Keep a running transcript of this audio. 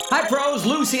Hi pros,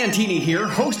 Lou Santini here,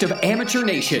 host of Amateur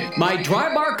Nation. My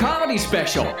dry bar comedy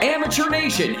special, Amateur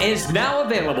Nation, is now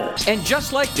available. And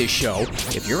just like this show,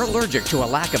 if you're allergic to a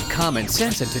lack of common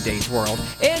sense in today's world,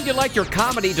 and you like your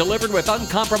comedy delivered with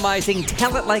uncompromising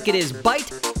tell-it-like-it-is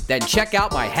bite, then check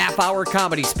out my half-hour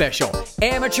comedy special,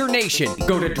 Amateur Nation.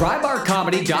 Go to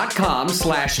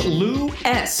drybarcomedy.com/Lou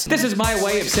S. This is my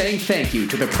way of saying thank you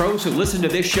to the pros who listen to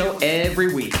this show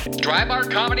every week.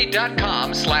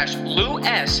 drybarcomedy.com/Lou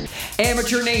S.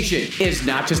 Amateur Nation is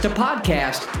not just a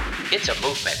podcast, it's a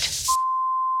movement.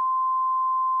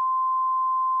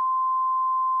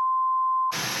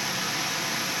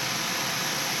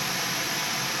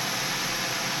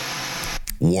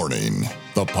 Warning.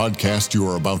 The podcast you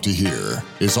are about to hear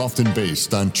is often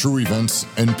based on true events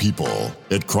and people.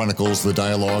 It chronicles the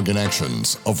dialogue and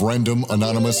actions of random,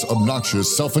 anonymous,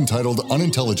 obnoxious, self-entitled,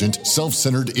 unintelligent,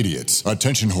 self-centered idiots,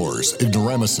 attention whores,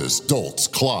 ignoramuses, dolts,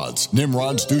 clods,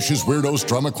 nimrods, douches, weirdos,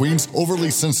 drama queens, overly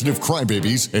sensitive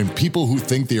crybabies, and people who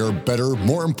think they are better,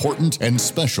 more important, and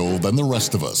special than the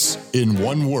rest of us. In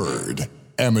one word,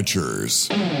 amateurs.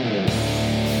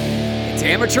 It's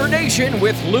Amateur Nation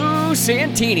with Lou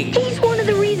Santini. He's one of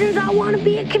the reasons I want to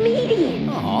be a comedian.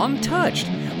 Oh, I'm touched.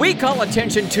 We call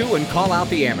attention to and call out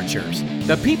the amateurs,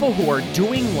 the people who are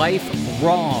doing life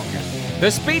wrong, the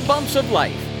speed bumps of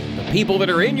life, the people that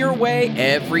are in your way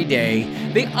every day,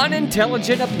 the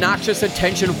unintelligent, obnoxious,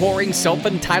 attention-whoring,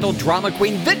 self-entitled drama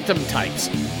queen victim types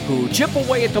who chip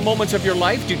away at the moments of your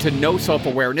life due to no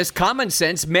self-awareness, common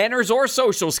sense, manners, or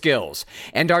social skills,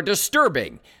 and are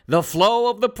disturbing the flow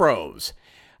of the pros.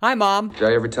 Hi, Mom. Did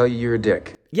I ever tell you you're a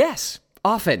dick? Yes,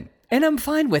 often. And I'm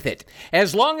fine with it.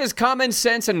 As long as common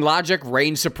sense and logic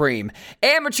reign supreme.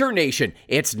 Amateur Nation,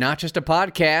 it's not just a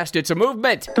podcast, it's a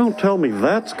movement. Don't tell me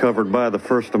that's covered by the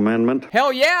First Amendment.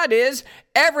 Hell yeah, it is.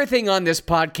 Everything on this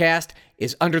podcast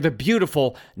is under the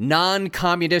beautiful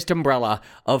non-communist umbrella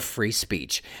of free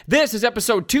speech. This is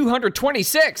episode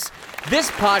 226.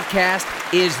 This podcast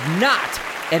is not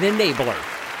an enabler.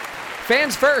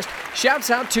 Fans first, shouts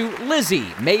out to Lizzie,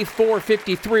 May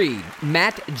 453,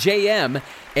 Matt JM,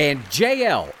 and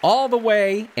JL all the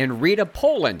way, and Rita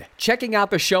Poland, checking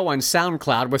out the show on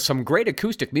SoundCloud with some great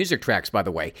acoustic music tracks, by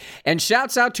the way. And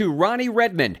shouts out to Ronnie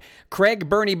Redmond, Craig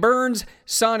Bernie Burns,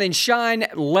 Son and Shine,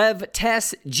 Lev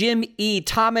Tess, Jim E.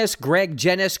 Thomas, Greg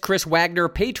Jennis, Chris Wagner,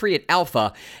 Patriot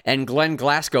Alpha, and Glenn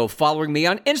Glasgow following me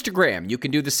on Instagram. You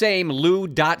can do the same,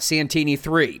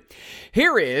 lou.santini3.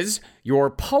 Here is your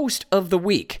post of the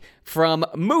week from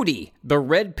Moody, the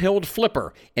red-pilled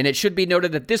flipper, and it should be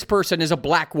noted that this person is a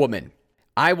black woman.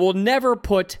 I will never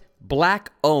put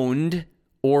black-owned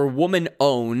or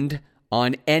woman-owned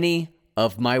on any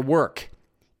of my work.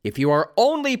 If you are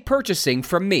only purchasing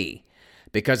from me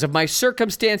because of my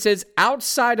circumstances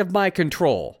outside of my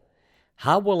control,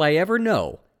 how will I ever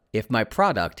know if my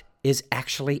product is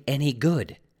actually any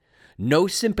good? No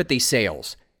sympathy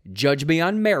sales. Judge me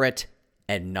on merit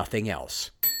and nothing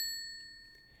else.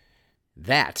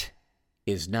 That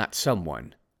is not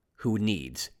someone who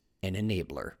needs an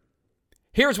enabler.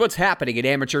 Here's what's happening in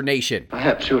Amateur Nation.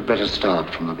 Perhaps you had better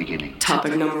start from the beginning.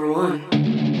 Topic number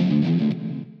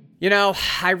 1. You know,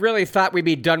 I really thought we'd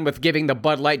be done with giving the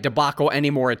Bud Light debacle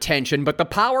any more attention, but the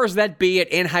powers that be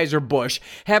at Anheuser-Busch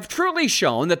have truly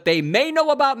shown that they may know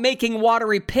about making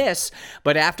watery piss,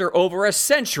 but after over a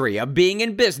century of being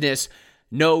in business,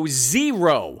 know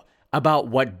zero about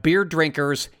what beer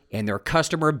drinkers and their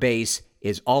customer base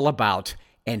is all about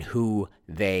and who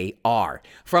they are.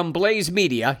 From Blaze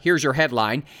Media, here's your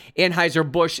headline.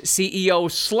 Anheuser-Busch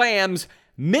CEO slams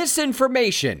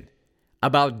misinformation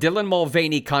about Dylan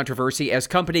Mulvaney controversy as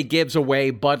company gives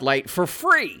away Bud Light for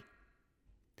free.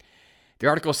 The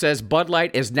article says Bud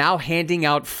Light is now handing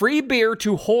out free beer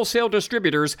to wholesale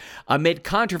distributors amid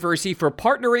controversy for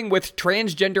partnering with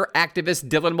transgender activist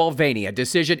Dylan Mulvaney, a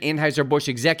decision Anheuser-Busch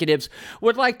executives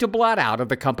would like to blot out of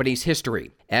the company's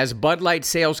history. As Bud Light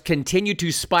sales continue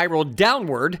to spiral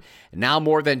downward, now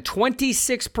more than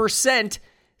 26%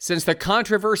 since the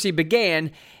controversy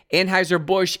began,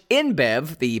 Anheuser-Busch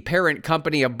InBev, the parent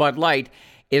company of Bud Light,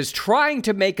 is trying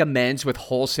to make amends with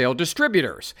wholesale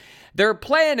distributors. Their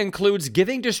plan includes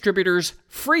giving distributors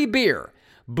free beer,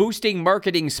 boosting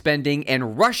marketing spending,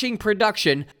 and rushing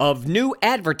production of new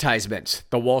advertisements,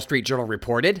 the Wall Street Journal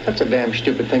reported. That's a damn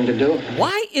stupid thing to do.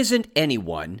 Why isn't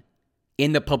anyone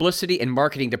in the publicity and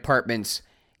marketing departments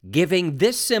giving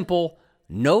this simple,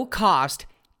 no-cost,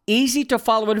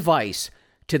 easy-to-follow advice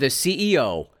to the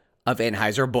CEO of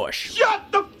Anheuser-Busch? Shut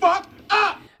the fuck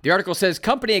up! The article says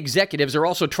company executives are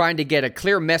also trying to get a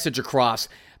clear message across.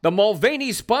 The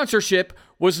Mulvaney sponsorship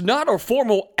was not a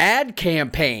formal ad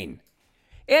campaign.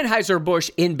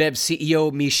 Anheuser-Busch InBev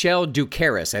CEO Michel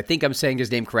Doukeris, I think I'm saying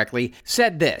his name correctly,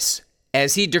 said this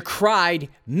as he decried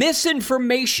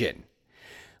misinformation.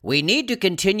 "We need to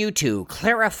continue to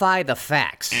clarify the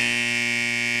facts."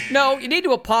 No, you need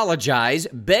to apologize,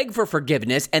 beg for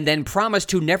forgiveness, and then promise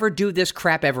to never do this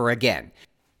crap ever again.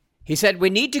 He said, "We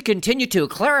need to continue to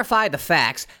clarify the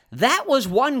facts. That was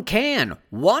one can,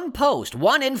 one post,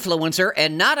 one influencer,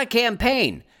 and not a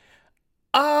campaign."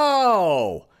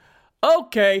 Oh,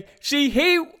 okay. See,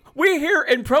 we here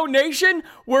in Pro Nation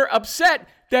were upset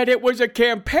that it was a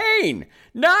campaign,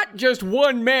 not just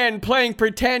one man playing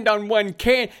pretend on one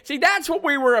can. See, that's what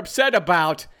we were upset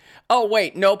about. Oh,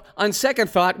 wait, nope. On second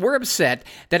thought, we're upset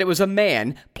that it was a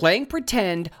man playing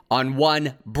pretend on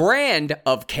one brand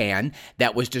of can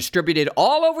that was distributed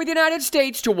all over the United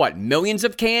States to millions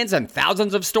of cans and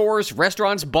thousands of stores,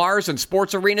 restaurants, bars, and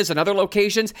sports arenas and other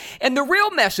locations. And the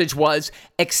real message was,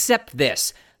 accept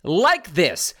this, like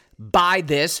this, buy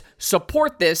this,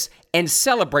 support this, and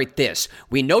celebrate this.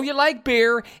 We know you like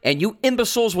beer, and you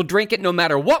imbeciles will drink it no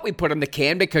matter what we put on the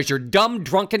can because you're dumb,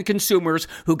 drunken consumers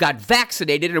who got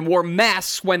vaccinated and wore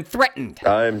masks when threatened.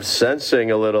 I'm sensing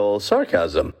a little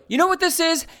sarcasm. You know what this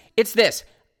is? It's this.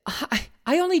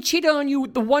 I only cheated on you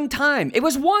the one time. It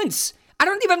was once. I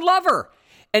don't even love her.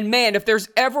 And man, if there's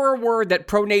ever a word that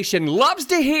Pro Nation loves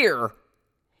to hear,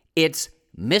 it's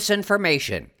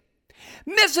misinformation.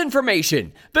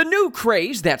 Misinformation, the new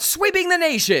craze that's sweeping the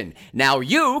nation. Now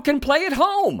you can play at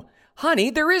home. Honey,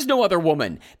 there is no other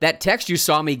woman. That text you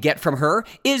saw me get from her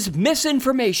is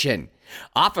misinformation.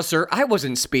 Officer, I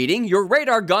wasn't speeding. Your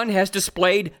radar gun has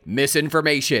displayed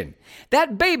misinformation.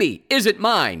 That baby isn't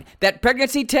mine. That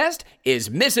pregnancy test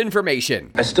is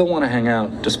misinformation. I still want to hang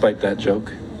out despite that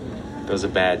joke. That was a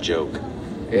bad joke.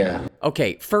 Yeah.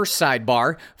 Okay, first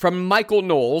sidebar from Michael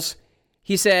Knowles.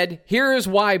 He said, "Here is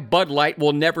why Bud Light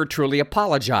will never truly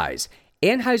apologize.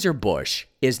 Anheuser-Busch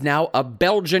is now a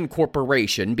Belgian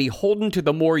corporation beholden to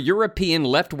the more European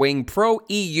left-wing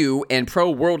pro-EU and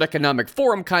pro-World Economic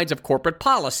Forum kinds of corporate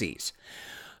policies.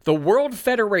 The World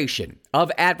Federation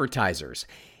of Advertisers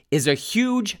is a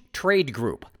huge trade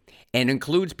group and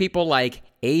includes people like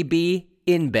AB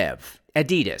InBev,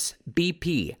 Adidas,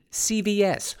 BP,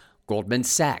 CVS, Goldman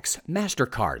Sachs,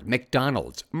 MasterCard,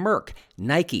 McDonald's, Merck,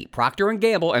 Nike, Procter &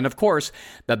 Gamble, and of course,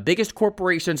 the biggest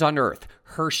corporations on earth,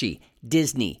 Hershey,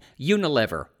 Disney,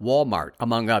 Unilever, Walmart,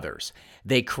 among others.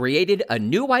 They created a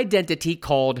new identity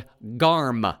called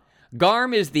GARM.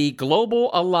 GARM is the Global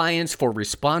Alliance for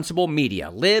Responsible Media.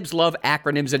 Libs love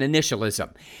acronyms and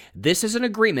initialism. This is an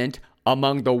agreement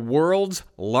among the world's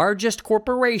largest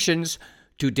corporations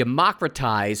to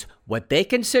democratize what they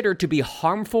consider to be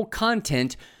harmful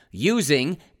content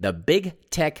using the big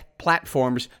tech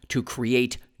platforms to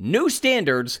create new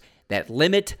standards that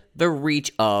limit the reach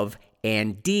of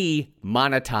and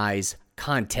demonetize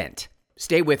content.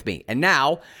 Stay with me. And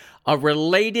now, a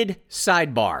related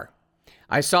sidebar.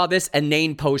 I saw this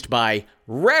inane post by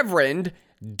Reverend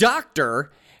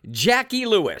Dr. Jackie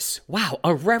Lewis. Wow,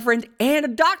 a reverend and a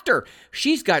doctor.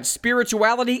 She's got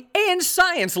spirituality and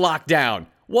science locked down.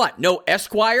 What, no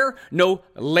Esquire? No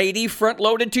lady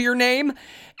front-loaded to your name?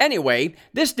 Anyway,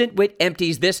 this nitwit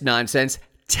empties this nonsense,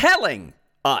 telling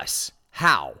us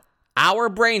how our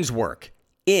brains work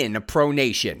in Pro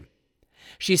Nation.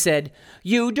 She said,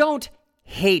 "You don't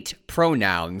hate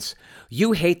pronouns.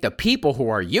 You hate the people who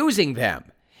are using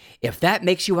them. If that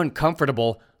makes you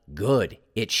uncomfortable, good,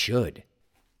 it should.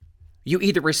 You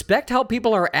either respect how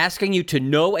people are asking you to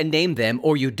know and name them,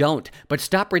 or you don't, but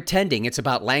stop pretending it's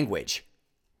about language."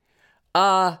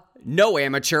 No,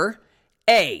 amateur.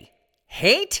 A,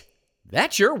 hate?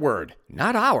 That's your word,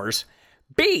 not ours.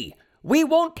 B, we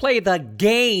won't play the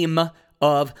game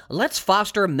of let's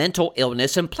foster mental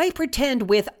illness and play pretend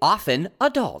with often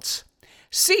adults.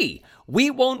 C,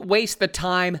 we won't waste the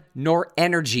time nor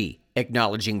energy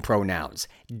acknowledging pronouns.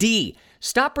 D,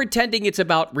 stop pretending it's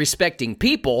about respecting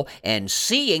people and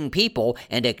seeing people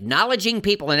and acknowledging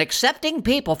people and accepting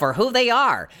people for who they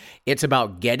are. It's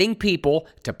about getting people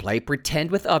to play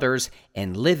pretend with others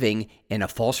and living in a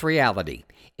false reality.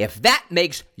 If that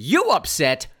makes you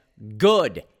upset,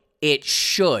 good. It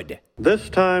should. This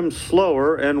time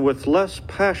slower and with less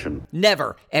passion.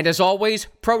 Never. And as always,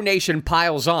 Pro Nation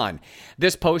piles on.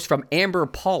 This post from Amber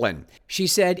Paulin. She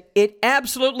said, "It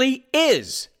absolutely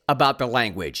is about the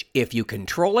language. If you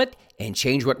control it and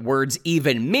change what words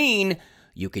even mean,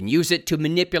 you can use it to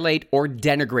manipulate or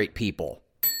denigrate people."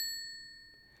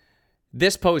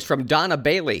 This post from Donna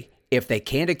Bailey. "If they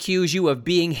can't accuse you of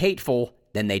being hateful,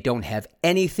 then they don't have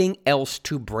anything else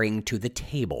to bring to the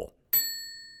table."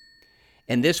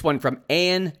 And this one from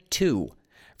Ann 2.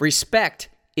 "Respect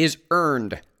is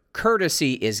earned,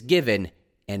 courtesy is given,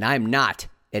 and I'm not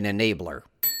an enabler.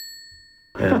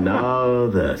 And now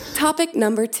this. Topic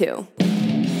number 2.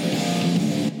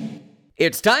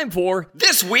 It's time for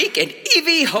This Week in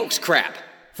EV Hoax Crap.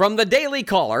 From the Daily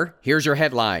Caller, here's your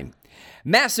headline.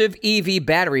 Massive EV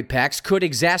battery packs could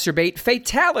exacerbate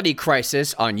fatality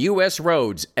crisis on U.S.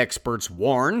 roads, experts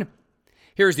warn.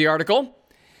 Here's the article.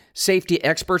 Safety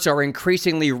experts are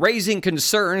increasingly raising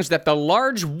concerns that the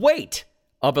large weight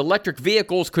of electric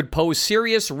vehicles could pose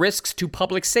serious risks to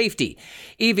public safety.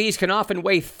 EVs can often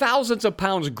weigh thousands of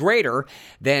pounds greater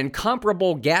than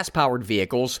comparable gas-powered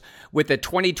vehicles, with the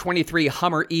 2023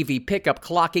 Hummer EV pickup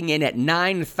clocking in at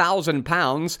 9,000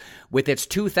 pounds with its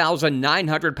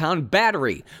 2,900-pound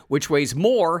battery, which weighs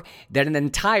more than an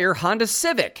entire Honda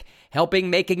Civic,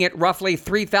 making it roughly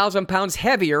 3,000 pounds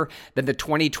heavier than the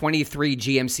 2023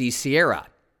 GMC Sierra.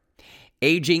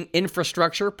 Aging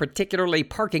infrastructure, particularly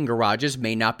parking garages,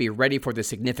 may not be ready for the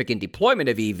significant deployment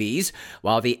of EVs,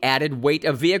 while the added weight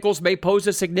of vehicles may pose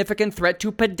a significant threat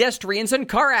to pedestrians and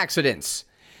car accidents.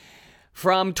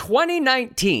 From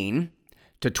 2019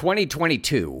 to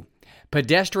 2022,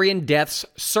 pedestrian deaths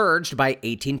surged by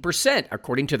 18%,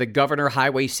 according to the Governor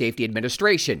Highway Safety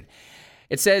Administration.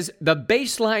 It says the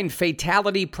baseline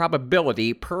fatality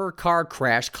probability per car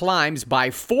crash climbs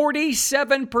by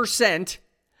 47%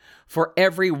 for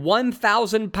every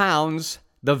 1,000 pounds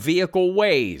the vehicle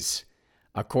weighs,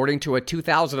 according to a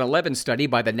 2011 study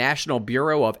by the National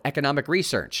Bureau of Economic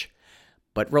Research.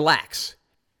 But relax.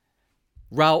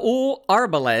 Raul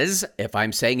Arbeles, if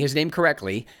I'm saying his name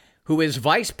correctly, who is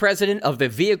vice president of the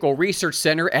Vehicle Research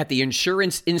Center at the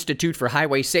Insurance Institute for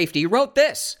Highway Safety, wrote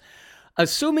this.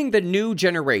 Assuming the new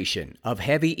generation of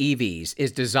heavy EVs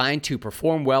is designed to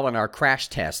perform well in our crash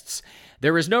tests,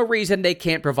 there is no reason they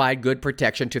can't provide good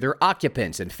protection to their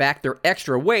occupants. In fact, their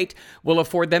extra weight will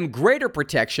afford them greater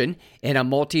protection in a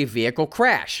multi-vehicle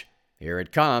crash. Here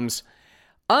it comes.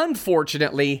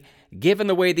 Unfortunately, given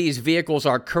the way these vehicles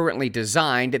are currently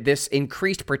designed, this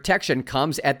increased protection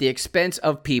comes at the expense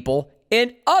of people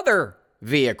in other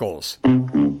vehicles.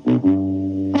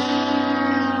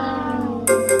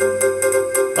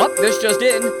 This just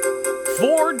in.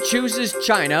 Ford chooses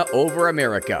China over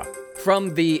America.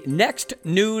 From the Next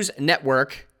News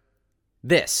Network,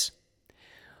 this.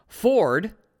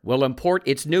 Ford will import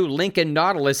its new Lincoln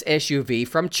Nautilus SUV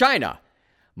from China,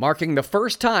 marking the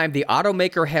first time the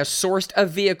automaker has sourced a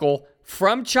vehicle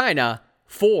from China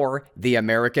for the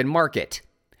American market.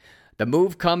 The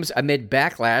move comes amid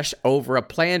backlash over a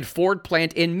planned Ford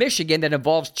plant in Michigan that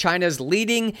involves China's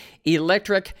leading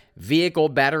electric vehicle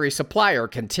battery supplier,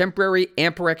 Contemporary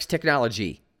Amperex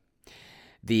Technology.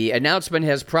 The announcement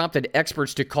has prompted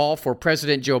experts to call for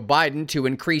President Joe Biden to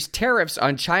increase tariffs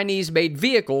on Chinese-made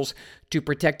vehicles to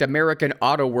protect American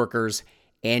auto workers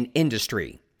and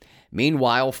industry.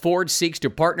 Meanwhile, Ford seeks to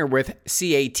partner with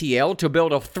CATL to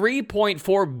build a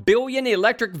 $3.4 billion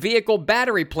electric vehicle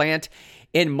battery plant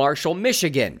in Marshall,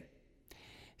 Michigan.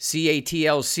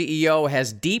 CATL's CEO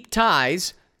has deep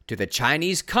ties to the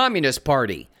Chinese Communist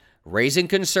Party, raising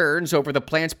concerns over the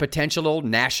plant's potential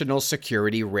national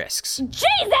security risks.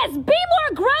 Jesus, be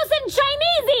more gross and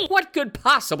Chinesey! What could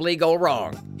possibly go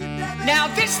wrong? Now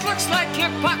this looks like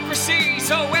hypocrisy,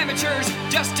 so amateurs,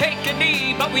 just take a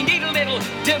knee. But we need a little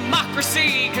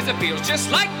democracy, because it feels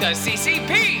just like the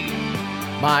CCP.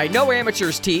 My No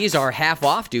Amateurs tees are half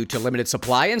off due to limited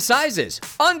supply and sizes.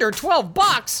 Under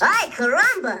 $12. Ay,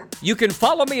 caramba! You can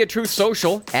follow me at Truth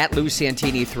Social, at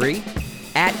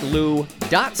LouSantini3, at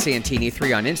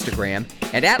Lou.Santini3 on Instagram,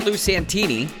 and at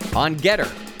LouSantini on Getter.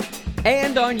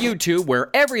 And on YouTube, where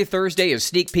every Thursday is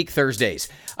Sneak Peek Thursdays.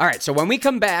 All right, so when we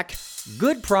come back,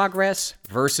 good progress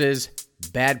versus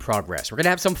bad progress. We're going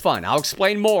to have some fun. I'll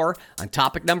explain more on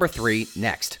topic number 3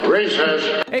 next.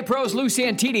 Racers. Hey pros, Lou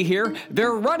Santini here.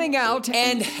 They're running out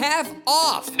and half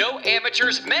off. No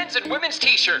Amateurs men's and women's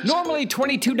t-shirts. Normally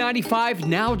 $22.95,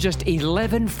 now just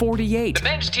 $11.48. The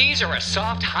men's tees are a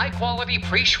soft, high-quality,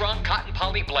 pre-shrunk cotton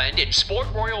poly blend in Sport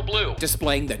Royal Blue,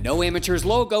 displaying the No Amateurs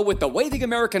logo with the waving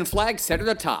American flag set at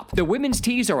the top. The women's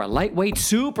tees are a lightweight,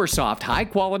 super soft,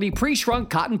 high-quality,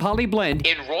 pre-shrunk cotton poly blend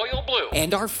in Royal Blue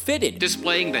and are fitted,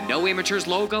 displaying the No Amateurs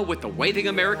logo with the waving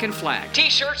American flag.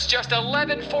 T-shirts just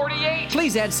 $11.48.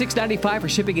 Please add $6.95 for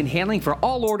shipping and handling for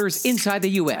all orders inside the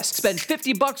U.S. Spend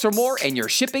 $50 or more and your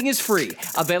shipping is free.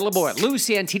 Available at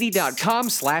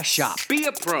LouSantini.com/shop. Be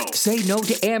a pro. Say no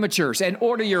to amateurs and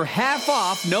order your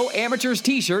half-off No Amateurs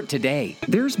t-shirt today.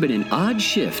 There's been an odd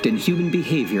shift in human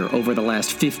behavior over the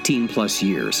last 15-plus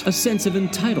years. A sense of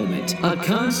entitlement, a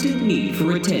constant need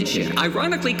for attention,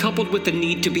 ironically coupled with the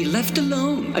need to be left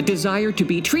alone, a desire desire to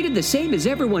be treated the same as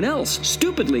everyone else,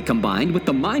 stupidly combined with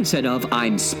the mindset of,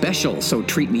 I'm special, so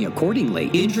treat me accordingly.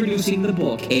 Introducing the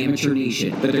book, Amateur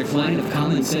Nation, The Decline of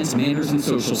Common Sense, Manners, and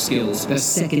Social Skills, the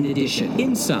 2nd edition.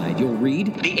 Inside, you'll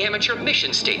read the amateur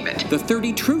mission statement, the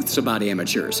 30 truths about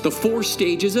amateurs, the 4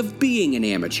 stages of being an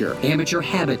amateur, amateur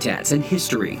habitats and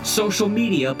history, social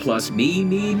media plus me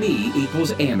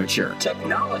equals amateur,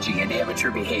 technology and amateur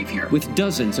behavior, with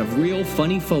dozens of real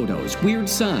funny photos, weird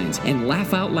signs, and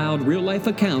laugh-out-loud real-life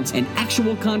accounts and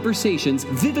actual conversations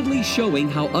vividly showing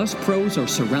how us pros are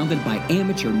surrounded by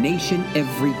Amateur Nation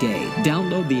every day.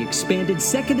 Download the expanded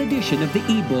 2nd edition of the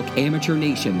ebook Amateur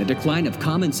Nation, The Decline of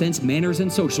Common Sense, Manners,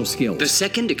 and Social Skills. The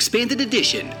 2nd expanded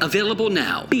edition, available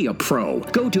now. Be a pro.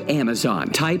 Go to Amazon.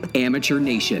 Type Amateur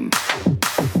Nation.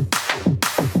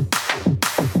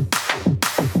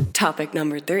 Topic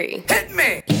number 3. Hit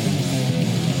me!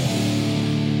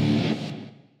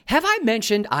 Have I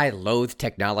mentioned I loathe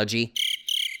technology?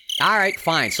 All right,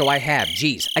 fine, so I have.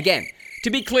 Geez. Again, to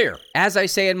be clear, as I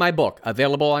say in my book,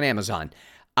 available on Amazon,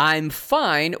 I'm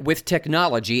fine with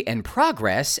technology and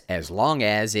progress as long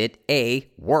as it A,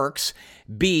 works,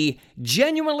 B,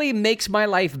 genuinely makes my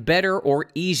life better or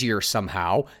easier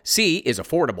somehow, C, is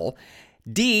affordable,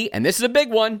 D, and this is a big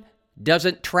one,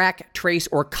 doesn't track, trace,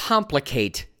 or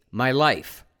complicate my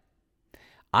life.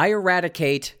 I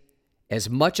eradicate as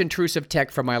much intrusive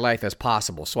tech from my life as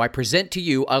possible, so I present to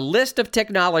you a list of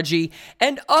technology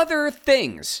and other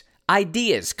things,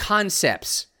 ideas,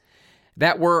 concepts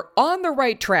that were on the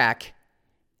right track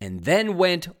and then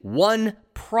went one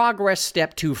progress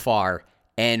step too far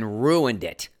and ruined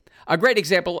it. A great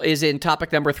example is in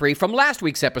topic number 3 from last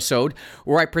week's episode,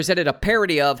 where I presented a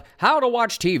parody of how to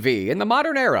watch TV in the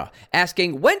modern era,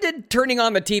 asking, when did turning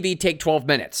on the TV take 12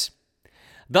 minutes?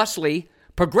 Thusly,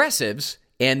 progressives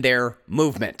and their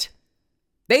movement.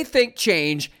 They think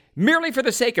change, merely for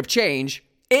the sake of change,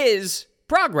 is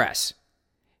progress.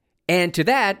 And to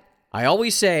that, I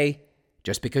always say,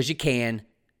 just because you can,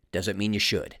 doesn't mean you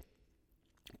should.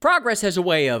 Progress has a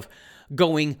way of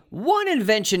going one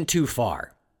invention too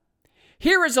far.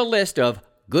 Here is a list of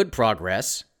good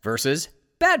progress versus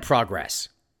bad progress.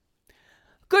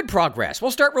 Good progress.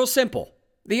 We'll start real simple.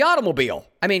 The automobile.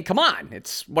 I mean, come on.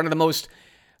 It's one of the most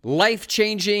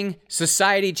life-changing,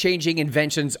 society-changing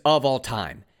inventions of all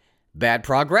time. Bad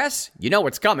progress? You know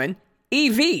what's coming.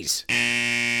 EVs.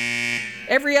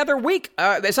 Every other week,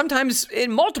 sometimes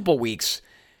in multiple weeks,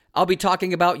 I'll be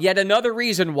talking about yet another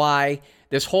reason why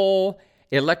this whole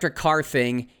electric car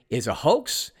thing is a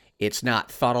hoax. It's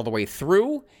not thought all the way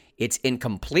through. It's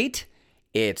incomplete.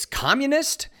 It's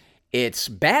communist. It's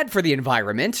bad for the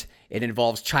environment. It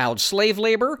involves child slave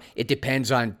labor. It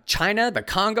depends on China, the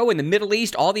Congo, and the Middle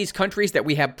East, all these countries that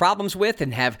we have problems with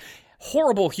and have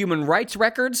horrible human rights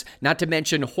records, not to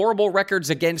mention horrible records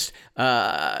against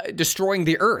destroying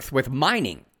the earth with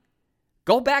mining.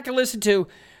 Go back and listen to,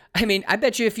 I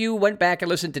bet you if you went back and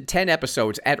listened to 10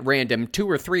 episodes at random, 2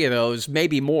 or 3 of those,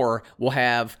 maybe more, will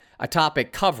have a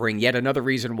topic covering yet another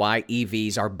reason why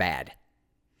EVs are bad.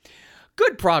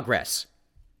 Good progress.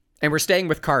 And we're staying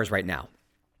with cars right now.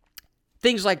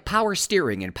 Things like power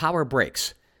steering and power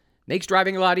brakes. Makes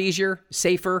driving a lot easier,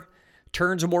 safer,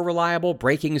 turns are more reliable,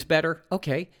 braking's better.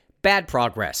 Okay. Bad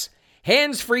progress.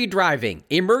 Hands-free driving,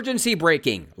 emergency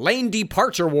braking, lane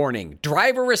departure warning,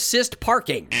 driver assist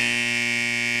parking.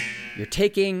 You're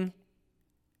taking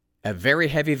a very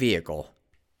heavy vehicle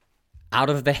out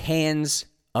of the hands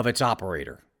of its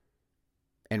operator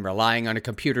and relying on a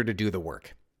computer to do the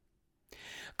work.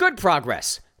 Good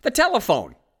progress. The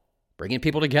telephone, bringing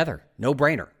people together,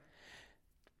 no-brainer.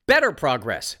 Better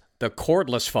progress, the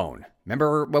cordless phone.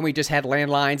 Remember when we just had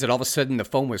landlines and all of a sudden the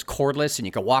phone was cordless and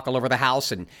you could walk all over the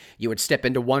house and you would step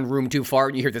into one room too far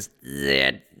and you hear this,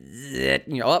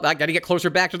 I got to get closer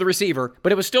back to the receiver,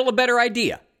 but it was still a better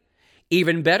idea.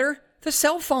 Even better, the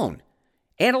cell phone.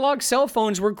 Analog cell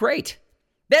phones were great.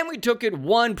 Then we took it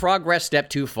one progress step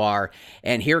too far,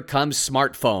 and here comes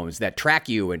smartphones that track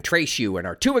you and trace you and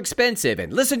are too expensive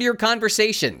and listen to your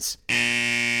conversations.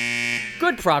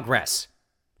 Good progress.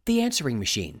 The answering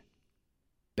machine.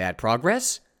 Bad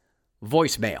progress.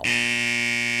 Voicemail.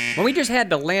 When we just had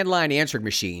the landline answering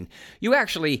machine, you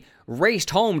actually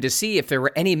raced home to see if there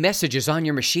were any messages on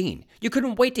your machine. You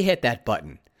couldn't wait to hit that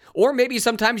button. Or maybe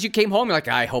sometimes you came home and like,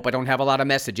 I hope I don't have a lot of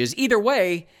messages. Either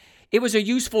way, it was a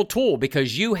useful tool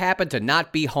because you happen to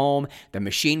not be home. The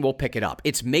machine will pick it up.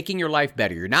 It's making your life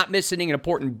better. You're not missing an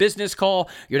important business call.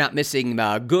 You're not missing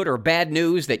good or bad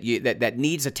news that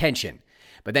needs attention.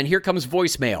 But then here comes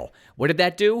voicemail. What did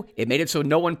that do? It made it so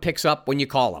no one picks up when you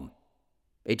call them.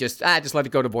 It just let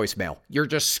it go to voicemail. You're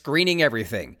just screening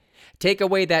everything. Take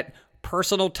away that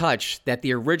personal touch that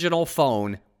the original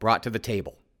phone brought to the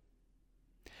table.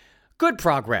 Good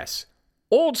progress.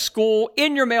 Old school,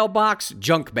 in your mailbox,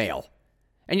 junk mail.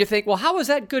 And you think, well, how is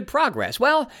that good progress?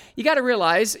 Well, you got to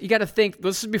realize, you got to think,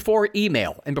 this is before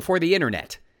email and before the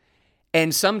internet.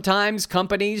 And sometimes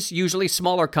companies, usually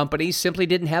smaller companies, simply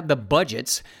didn't have the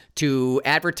budgets to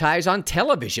advertise on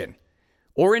television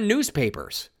or in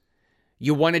newspapers.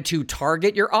 You wanted to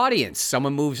target your audience.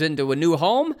 Someone moves into a new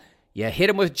home, you hit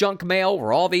them with junk mail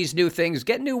or all these new things.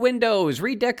 Get new windows,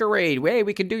 redecorate. Hey,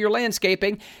 we can do your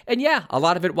landscaping. And yeah, a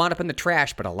lot of it wound up in the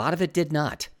trash, but a lot of it did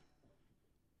not.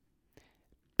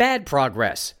 Bad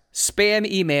progress. Spam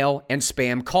email and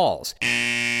spam calls.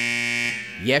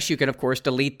 Yes, you can, of course,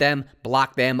 delete them,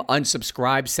 block them,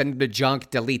 unsubscribe, send them to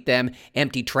junk, delete them,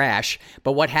 empty trash.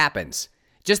 But what happens?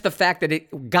 Just the fact that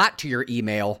it got to your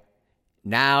email,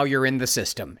 now you're in the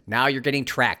system. Now you're getting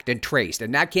tracked and traced.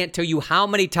 And I can't tell you how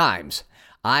many times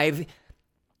I've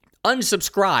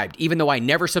unsubscribed, even though I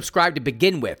never subscribed to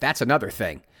begin with. That's another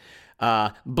thing.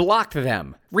 Blocked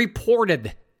them,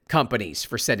 reported companies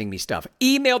for sending me stuff,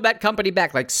 emailed that company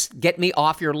back, like, get me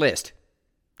off your list.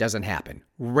 Doesn't happen.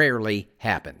 Rarely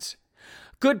happens.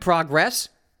 Good progress.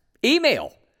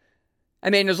 Email. I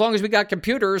mean, as long as we got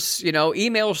computers,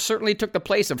 email certainly took the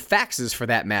place of faxes for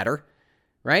that matter,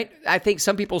 right? I think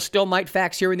some people still might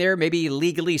fax here and there. Maybe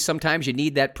legally sometimes you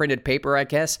need that printed paper, I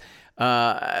guess.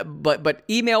 But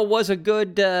email was a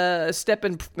good step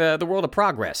in the world of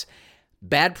progress.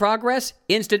 Bad progress,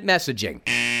 instant messaging.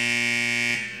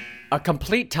 A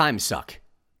complete time suck.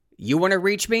 You want to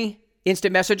reach me?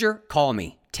 Instant messenger? Call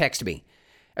me. Text me.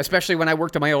 Especially when I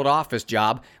worked at my old office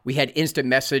job, we had instant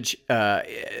message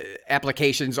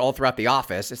applications all throughout the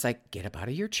office. It's like, get up out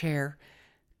of your chair.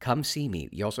 Come see me.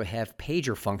 You also have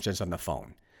pager functions on the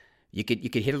phone. You could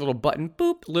hit a little button.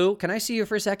 Boop, Lou, can I see you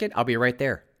for a second? I'll be right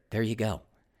there. There you go.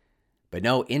 But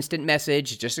no, instant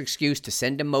message, just an excuse to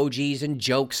send emojis and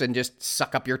jokes and just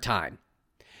suck up your time.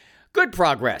 Good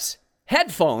progress.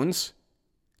 Headphones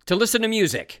to listen to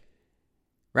music.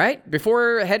 Right?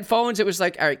 Before headphones, it was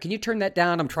like, all right, can you turn that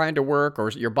down? I'm trying to work,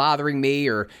 or you're bothering me,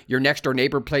 or your next door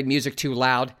neighbor played music too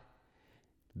loud.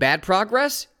 Bad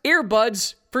progress?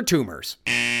 Earbuds for tumors.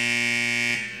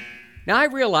 Now, I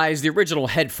realize the original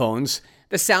headphones,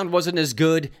 the sound wasn't as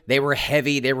good. They were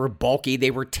heavy, they were bulky, they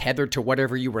were tethered to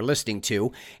whatever you were listening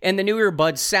to, and the new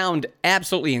earbuds sound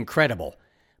absolutely incredible.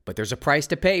 But there's a price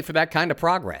to pay for that kind of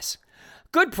progress.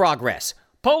 Good progress.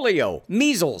 Polio,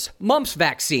 measles, mumps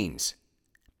vaccines.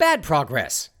 Bad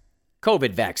progress.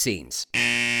 COVID vaccines.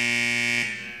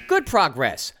 Good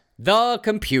progress. The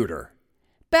computer.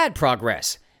 Bad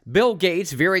progress. Bill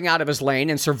Gates veering out of his lane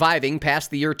and surviving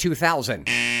past the year 2000. Okay,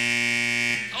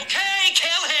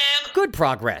 kill him. Good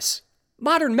progress.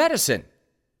 Modern medicine.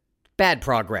 Bad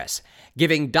progress.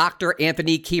 Giving Dr.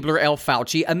 Anthony Keebler L.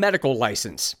 Fauci a medical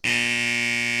license.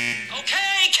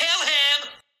 Okay, kill him.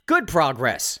 Good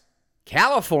progress.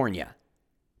 California.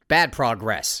 Bad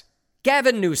progress.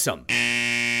 Gavin Newsom.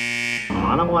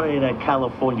 I don't want any of that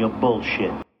California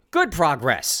bullshit. Good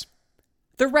progress.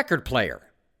 The record player.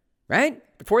 Right?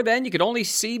 Before then, you could only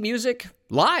see music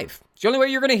live. It's the only way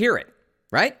you're going to hear it.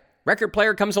 Right? Record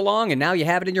player comes along and now you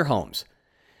have it in your homes.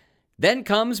 Then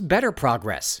comes better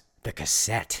progress. The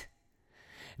cassette.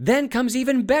 Then comes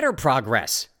even better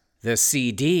progress. The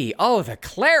CD. Oh, the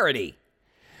clarity.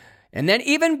 And then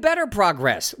even better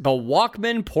progress. The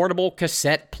Walkman portable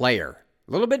cassette player.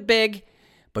 A little bit big,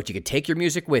 but you could take your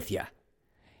music with you.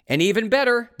 And even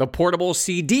better, the portable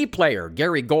CD player.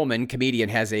 Gary Goldman, comedian,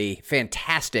 has a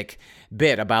fantastic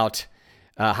bit about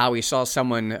how he saw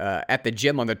someone at the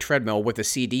gym on the treadmill with a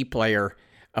CD player,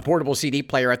 a portable CD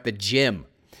player at the gym.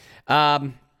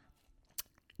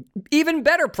 Even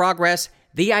better progress,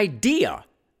 the idea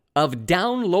of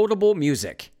downloadable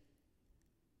music.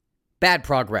 Bad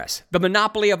progress, the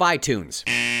monopoly of iTunes.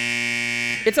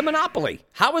 It's a monopoly.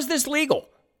 How is this legal?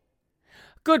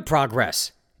 Good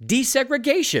progress.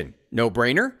 Desegregation.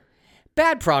 No-brainer.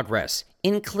 Bad progress.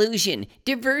 Inclusion,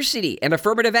 diversity, and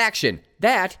affirmative action.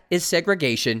 That is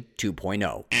segregation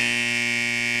 2.0.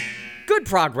 Good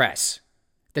progress.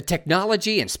 The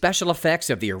technology and special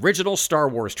effects of the original Star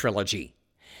Wars trilogy.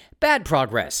 Bad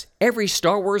progress. Every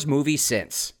Star Wars movie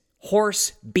since.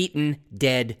 Horse, beaten,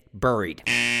 dead, buried.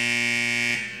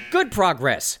 Good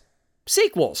progress.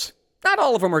 Sequels. Not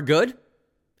all of them are good.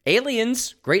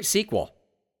 Aliens, great sequel.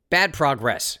 Bad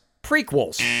progress.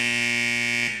 Prequels.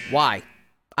 Why?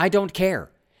 I don't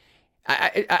care.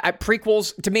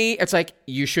 Prequels, to me, it's like,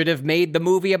 you should have made the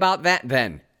movie about that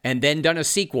then, and then done a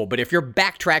sequel. But if you're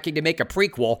backtracking to make a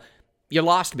prequel, you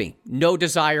lost me. No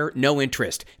desire, no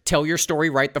interest. Tell your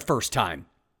story right the first time.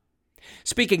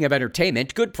 Speaking of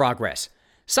entertainment, good progress.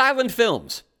 Silent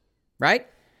films, right?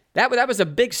 That was a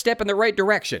big step in the right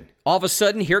direction. All of a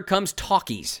sudden, here comes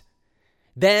talkies.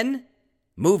 Then,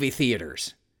 movie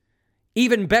theaters.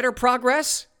 Even better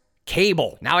progress,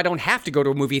 cable. Now I don't have to go to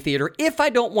a movie theater if I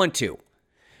don't want to.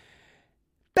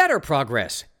 Better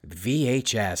progress,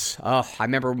 VHS. Oh, I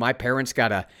remember my parents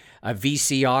got a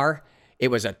VCR. It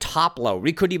was a top load.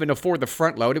 We couldn't even afford the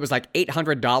front load. It was like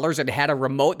 $800. It had a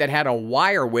remote that had a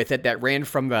wire with it that ran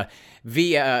from the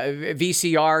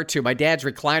VCR to my dad's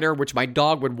recliner, which my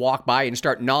dog would walk by and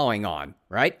start gnawing on,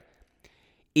 right?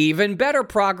 Even better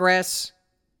progress,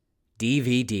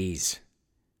 DVDs.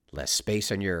 Less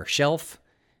space on your shelf,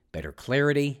 better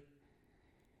clarity.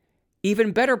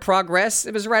 Even better progress,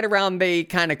 it was right around they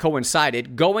kind of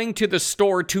coincided, going to the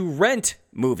store to rent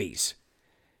movies.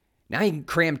 Now you can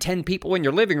cram 10 people in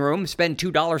your living room, spend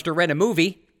 $2 to rent a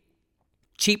movie.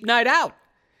 Cheap night out.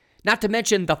 Not to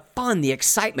mention the fun, the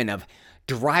excitement of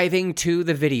driving to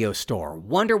the video store.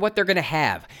 Wonder what they're going to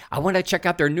have. I want to check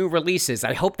out their new releases.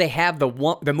 I hope they have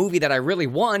the movie that I really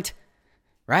want,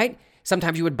 right?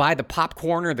 Sometimes you would buy the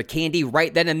popcorn or the candy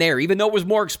right then and there. Even though it was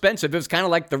more expensive, it was kind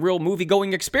of like the real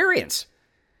movie-going experience.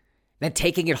 Then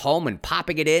taking it home and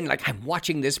popping it in, like I'm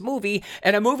watching this movie,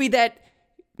 and a movie that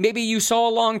maybe you saw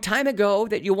a long time ago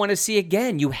that you want to see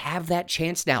again. You have that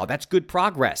chance now. That's good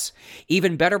progress.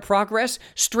 Even better progress,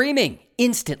 streaming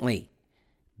instantly.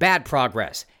 Bad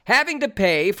progress, having to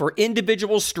pay for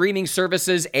individual streaming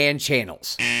services and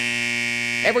channels.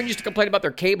 Everyone used to complain about their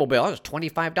cable bill. It was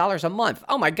 $25 a month.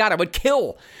 Oh my God, I would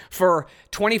kill for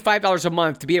 $25 a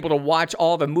month to be able to watch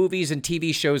all the movies and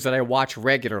TV shows that I watch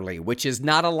regularly, which is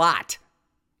not a lot.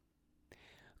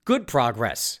 Good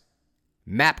progress,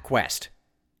 MapQuest.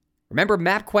 Remember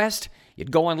MapQuest?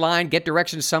 You'd go online, get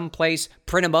directions someplace,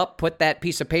 print them up, put that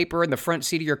piece of paper in the front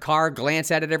seat of your car,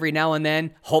 glance at it every now and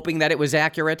then, hoping that it was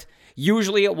accurate.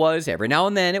 Usually it was. Every now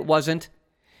and then it wasn't.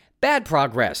 Bad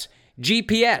progress.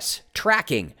 GPS,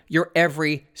 tracking your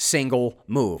every single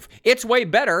move. It's way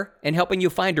better in helping you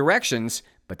find directions,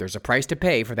 but there's a price to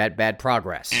pay for that bad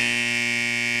progress.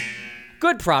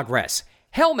 Good progress.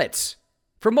 Helmets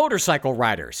for motorcycle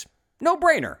riders. No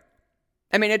brainer.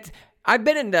 I mean, I've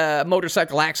been in a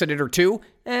motorcycle accident or two,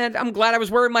 and I'm glad I was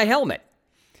wearing my helmet.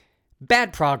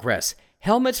 Bad progress.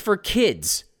 Helmets for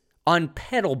kids on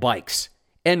pedal bikes,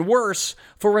 and worse,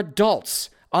 for adults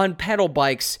on pedal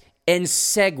bikes and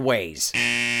Segways.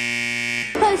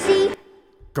 Pussy.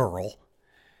 Girl.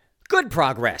 Good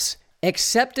progress.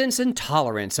 Acceptance and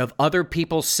tolerance of other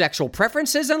people's sexual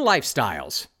preferences and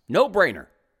lifestyles. No brainer.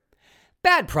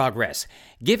 Bad progress.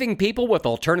 Giving people with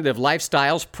alternative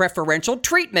lifestyles preferential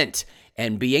treatment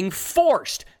and being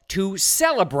forced to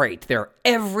celebrate their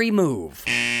every move.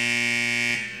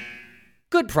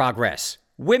 Good progress.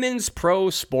 Women's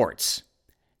pro sports.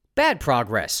 Bad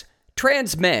progress.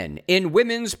 Trans men in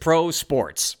women's pro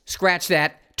sports. Scratch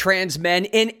that. Trans men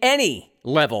in any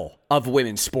level of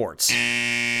women's sports.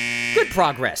 Good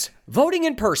progress. Voting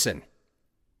in person.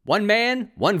 One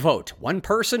man, one vote. One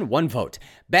person, one vote.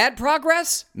 Bad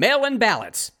progress? Mail-in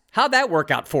ballots. How'd that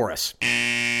work out for us?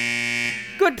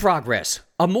 Good progress.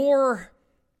 A more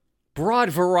broad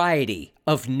variety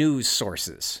of news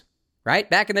sources. Right?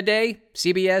 Back in the day,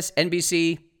 CBS,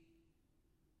 NBC,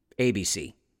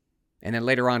 ABC. And then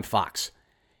later on, Fox.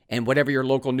 And whatever your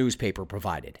local newspaper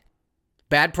provided.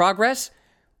 Bad progress?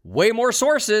 Way more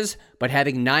sources, but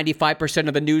having 95%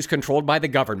 of the news controlled by the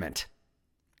government.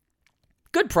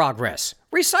 Good progress.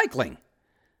 Recycling.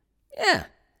 Yeah.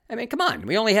 I mean, come on.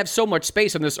 We only have so much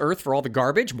space on this earth for all the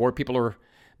garbage. More people are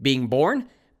being born.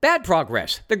 Bad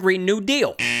progress. The Green New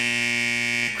Deal.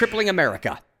 Crippling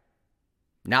America.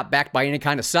 Not backed by any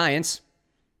kind of science.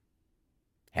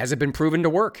 Hasn't been proven to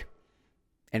work.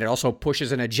 And it also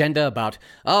pushes an agenda about,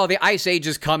 oh, the ice age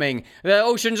is coming. The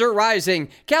oceans are rising.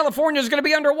 California's going to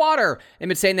be underwater. They've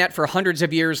been saying that for hundreds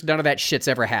of years. None of that shit's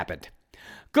ever happened.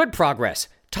 Good progress.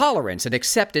 Tolerance and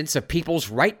acceptance of people's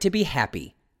right to be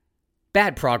happy.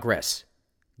 Bad progress.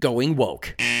 Going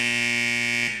woke.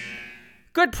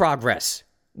 Good progress.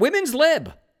 Women's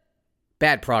lib.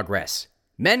 Bad progress.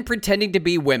 Men pretending to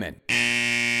be women.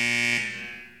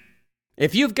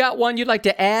 If you've got one you'd like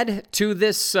to add to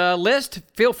this list,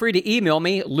 feel free to email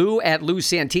me,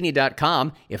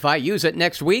 lou@lousantini.com. If I use it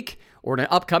next week or in an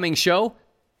upcoming show,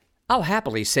 I'll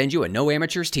happily send you a No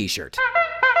Amateurs t-shirt.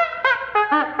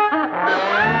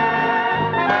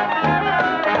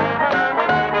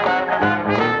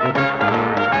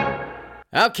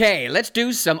 Okay, let's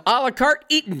do some a la carte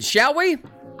eating, shall we?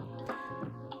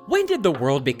 When did the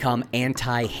world become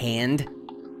anti-hand?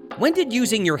 When did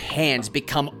using your hands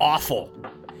become awful?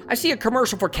 I see a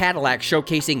commercial for Cadillac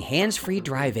showcasing hands-free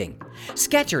driving.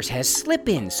 Skechers has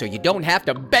slip-ins so you don't have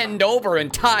to bend over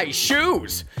and tie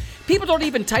shoes. People don't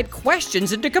even type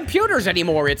questions into computers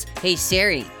anymore. It's, "Hey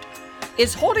Siri,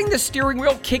 is holding the steering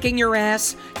wheel kicking your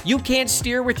ass? You can't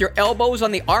steer with your elbows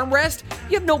on the armrest?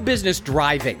 You have no business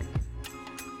driving."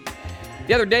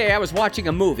 The other day, I was watching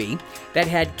a movie that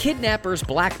had kidnappers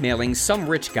blackmailing some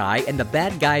rich guy, and the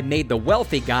bad guy made the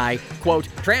wealthy guy, quote,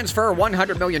 "transfer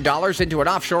 $100 million into an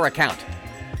offshore account,"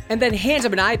 and then hands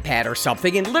him an iPad or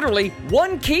something, and literally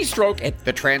one keystroke, and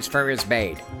the transfer is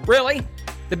made. Really?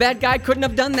 The bad guy couldn't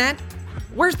have done that?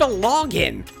 Where's the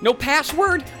login? No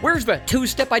password? Where's the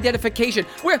two-step identification?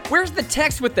 Where's the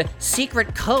text with the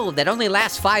secret code that only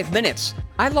lasts 5 minutes?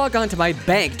 I log on to my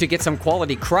bank to get some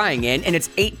quality crying in, and it's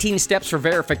 18 steps for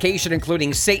verification,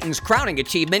 including Satan's crowning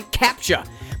achievement, CAPTCHA.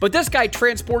 But this guy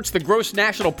transports the gross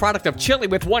national product of chili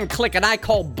with one click, and I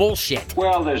call bullshit.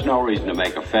 Well, there's no reason to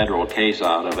make a federal case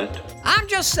out of it. I'm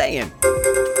just saying.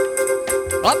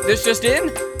 Oh, this just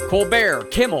in.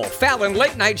 Colbert, Kimmel, Fallon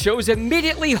late night shows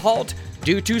immediately halt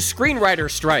due to screenwriter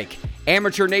strike.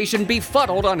 Amateur Nation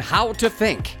befuddled on how to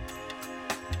think.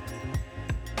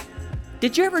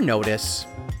 Did you ever notice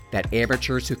that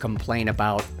amateurs who complain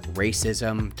about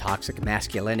racism, toxic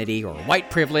masculinity, or white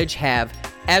privilege have,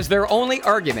 as their only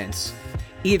arguments,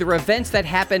 either events that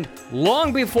happened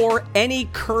long before any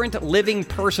current living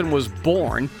person was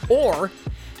born, or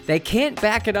they can't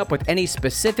back it up with any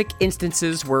specific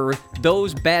instances where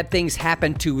those bad things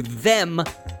happen to them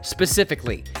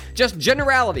specifically. Just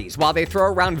generalities while they throw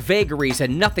around vagaries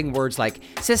and nothing words like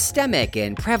systemic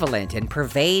and prevalent and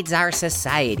pervades our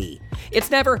society.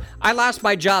 It's never, "I lost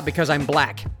my job because I'm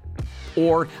black,"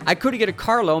 or "I couldn't get a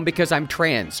car loan because I'm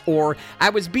trans," or "I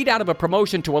was beat out of a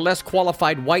promotion to a less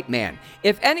qualified white man."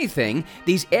 If anything,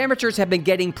 these amateurs have been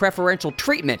getting preferential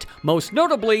treatment, most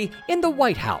notably in the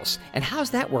White House. And how's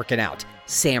that working out?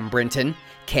 Sam Brinton,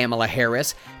 Kamala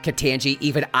Harris, Ketanji,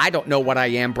 even I don't know what I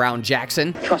am, Brown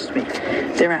Jackson. Trust me,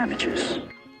 they're amateurs.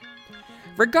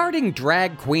 Regarding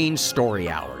drag queen story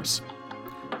hours,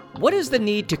 what is the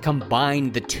need to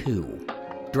combine the two?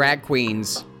 Drag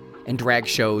queens and drag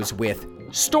shows with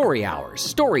story hours,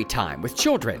 story time with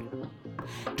children.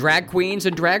 Drag queens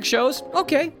and drag shows?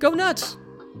 Okay, go nuts.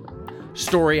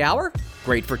 Story hour?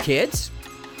 Great for kids.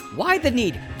 Why the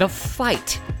need, the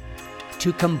fight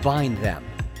to combine them?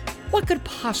 What could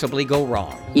possibly go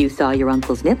wrong? You saw your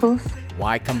uncle's nipples.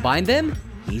 Why combine them?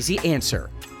 Easy answer.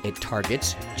 It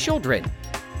targets children.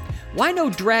 Why no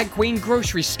drag queen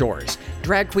grocery stores,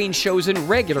 drag queen shows in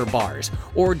regular bars,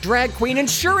 or drag queen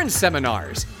insurance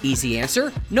seminars? Easy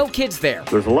answer, no kids there.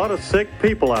 There's a lot of sick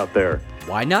people out there.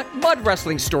 Why not mud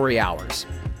wrestling story hours?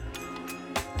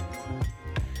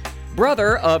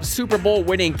 Brother of Super Bowl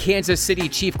winning Kansas City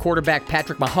Chief quarterback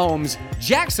Patrick Mahomes,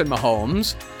 Jackson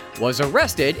Mahomes, was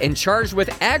arrested and charged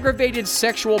with aggravated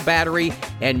sexual battery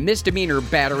and misdemeanor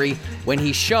battery when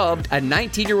he shoved a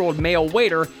 19-year-old male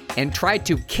waiter and tried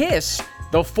to kiss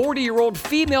the 40-year-old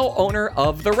female owner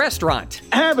of the restaurant.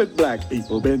 Haven't black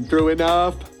people been through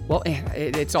enough? Well,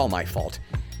 it's all my fault.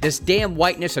 This damn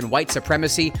whiteness and white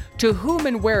supremacy, to whom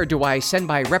and where do I send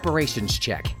my reparations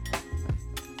check?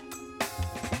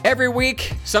 Every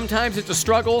week, sometimes it's a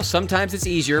struggle, sometimes it's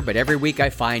easier, but every week I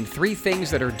find 3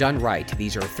 things that are done right.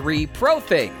 These are 3 pro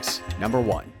things. Number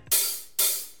 1.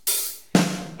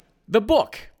 The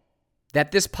book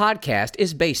that this podcast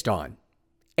is based on.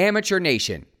 Amateur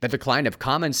Nation, The Decline of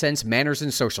Common Sense, Manners,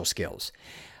 and Social Skills.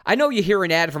 I know you hear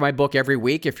an ad for my book every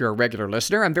week if you're a regular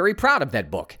listener. I'm very proud of that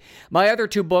book. My other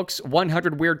 2 books,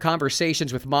 100 Weird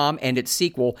Conversations with Mom and its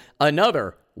sequel,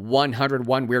 Another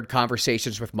 101 Weird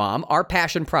Conversations with Mom, are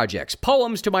passion projects,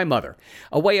 poems to my mother,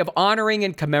 a way of honoring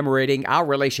and commemorating our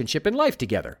relationship and life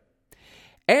together.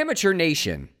 Amateur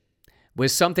Nation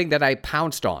was something that I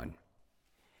pounced on.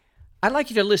 I'd like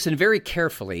you to listen very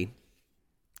carefully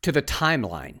to the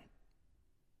timeline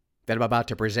that I'm about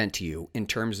to present to you in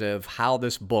terms of how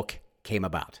this book came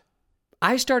about.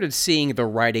 I started seeing the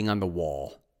writing on the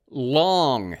wall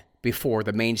long before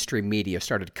the mainstream media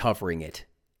started covering it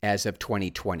as of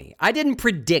 2020. I didn't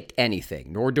predict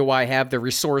anything, nor do I have the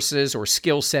resources or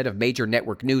skill set of major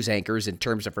network news anchors in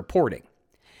terms of reporting.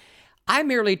 I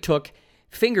merely took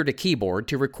finger to keyboard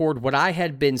to record what I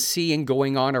had been seeing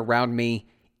going on around me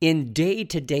in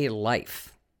day-to-day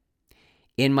life,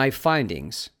 in my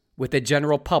findings with the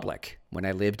general public when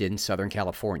I lived in Southern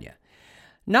California.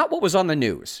 Not what was on the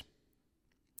news.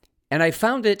 And I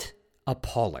found it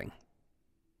appalling.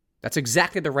 That's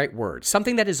exactly the right word.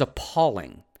 Something that is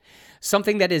appalling.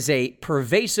 Something that is a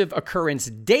pervasive occurrence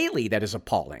daily that is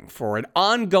appalling for an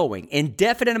ongoing,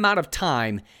 indefinite amount of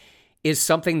time is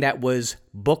something that was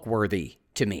book-worthy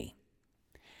to me.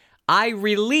 I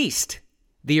released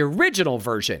the original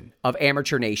version of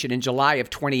Amateur Nation in July of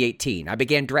 2018. I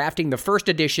began drafting the first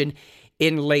edition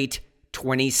in late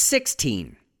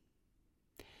 2016.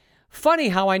 Funny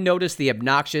how I noticed the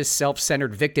obnoxious,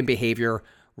 self-centered victim behavior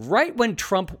right when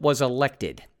Trump was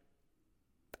elected.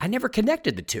 I never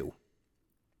connected the two.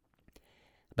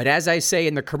 But as I say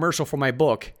in the commercial for my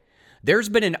book, there's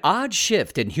been an odd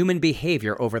shift in human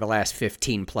behavior over the last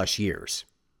 15 plus years.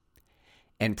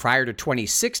 And prior to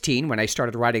 2016, when I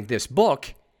started writing this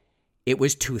book, it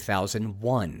was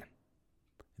 2001,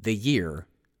 the year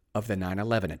of the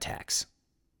 9/11 attacks.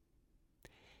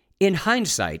 In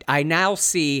hindsight, I now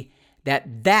see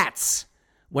that that's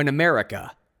when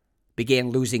America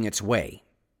began losing its way.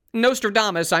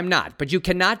 Nostradamus, I'm not, but you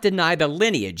cannot deny the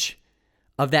lineage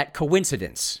of that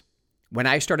coincidence when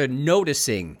I started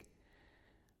noticing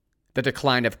the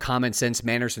decline of common sense,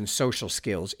 manners, and social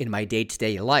skills in my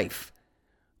day-to-day life,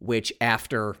 which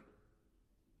after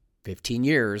 15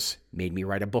 years made me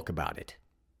write a book about it.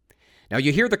 Now,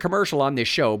 you hear the commercial on this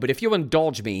show, but if you'll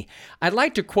indulge me, I'd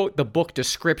like to quote the book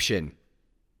description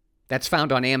that's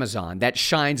found on Amazon that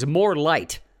shines more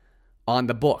light on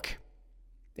the book.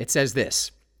 It says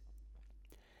this: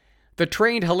 "The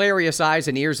trained, hilarious eyes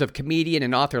and ears of comedian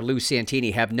and author Lou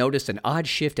Santini have noticed an odd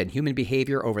shift in human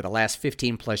behavior over the last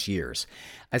 15 plus years.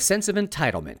 A sense of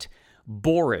entitlement,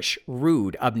 boorish,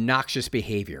 rude, obnoxious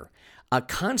behavior, a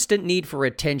constant need for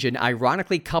attention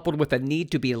ironically coupled with a need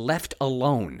to be left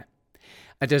alone.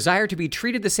 A desire to be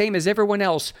treated the same as everyone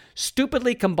else,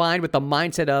 stupidly combined with the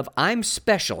mindset of, I'm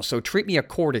special, so treat me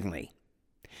accordingly.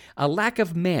 A lack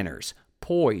of manners,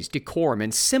 poise, decorum,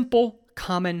 and simple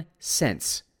common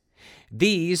sense.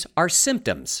 These are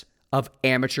symptoms of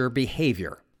amateur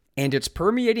behavior, and it's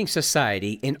permeating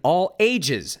society in all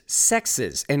ages,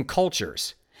 sexes, and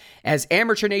cultures. As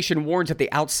Amateur Nation warns at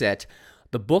the outset,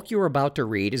 the book you're about to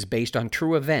read is based on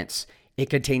true events. It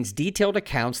contains detailed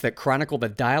accounts that chronicle the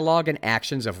dialogue and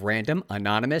actions of random,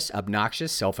 anonymous,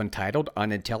 obnoxious, self-entitled,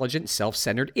 unintelligent,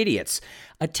 self-centered idiots,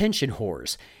 attention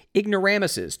whores,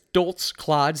 ignoramuses, dolts,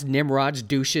 clods, nimrods,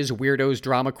 douches, weirdos,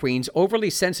 drama queens, overly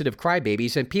sensitive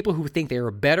crybabies, and people who think they are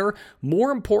better,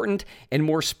 more important, and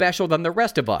more special than the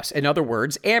rest of us. In other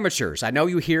words, amateurs. I know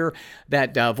you hear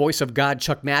that voice of God,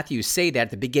 Chuck Matthews, say that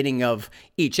at the beginning of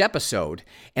each episode,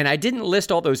 and I didn't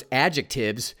list all those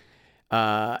adjectives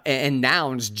and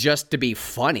nouns just to be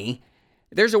funny.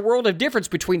 There's a world of difference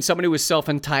between someone who is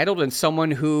self-entitled and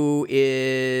someone who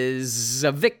is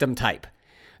a victim type.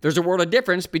 There's a world of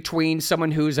difference between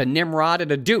someone who's a Nimrod and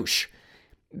a douche.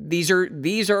 These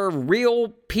are real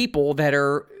people that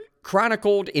are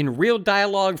chronicled in real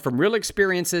dialogue from real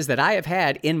experiences that I have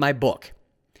had in my book.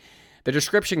 The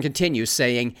description continues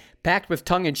saying, packed with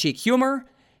tongue-in-cheek humor,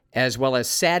 as well as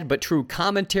sad but true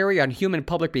commentary on human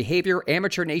public behavior,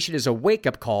 Amateur Nation is a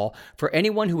wake-up call for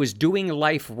anyone who is doing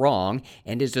life wrong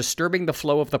and is disturbing the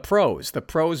flow of the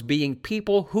pros being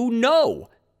people who know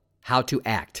how to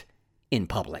act in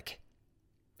public.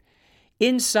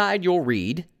 Inside, you'll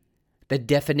read the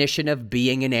definition of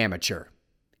being an amateur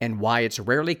and why it's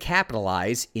rarely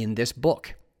capitalized in this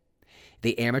book.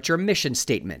 The amateur mission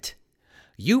statement.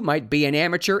 You might be an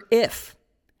amateur if.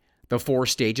 The 4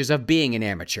 stages of being an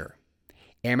amateur.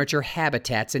 Amateur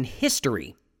habitats and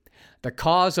history. The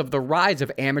cause of the rise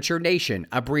of Amateur Nation,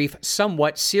 a brief,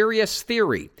 somewhat serious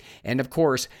theory. And of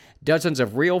course, dozens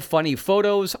of real funny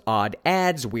photos, odd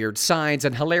ads, weird signs,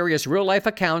 and hilarious real-life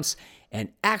accounts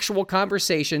and actual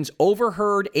conversations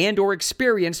overheard and or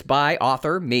experienced by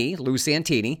author, me, Lou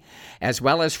Santini, as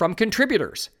well as from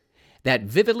contributors that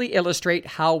vividly illustrate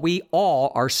how we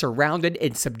all are surrounded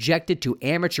and subjected to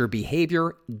amateur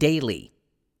behavior daily.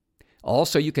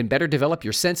 Also, you can better develop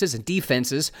your senses and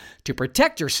defenses to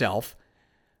protect yourself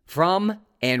from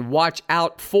and watch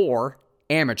out for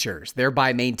amateurs,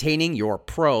 thereby maintaining your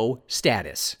pro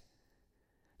status.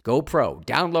 Go pro.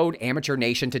 Download Amateur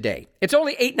Nation today. It's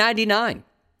only $8.99.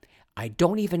 I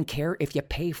don't even care if you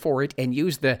pay for it and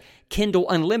use the Kindle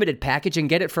Unlimited package and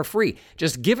get it for free.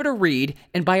 Just give it a read,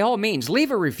 and by all means, leave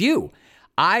a review.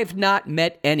 I've not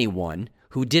met anyone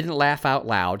who didn't laugh out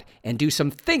loud and do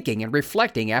some thinking and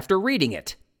reflecting after reading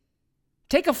it.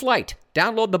 Take a flight,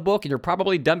 download the book, and you're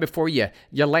probably done before you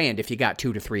land if you got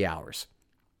 2 to 3 hours.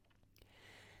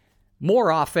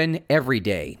 More often, every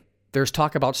day, there's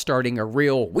talk about starting a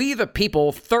real We the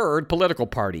People third political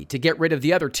party to get rid of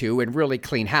the other two and really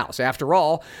clean house. After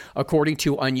all, according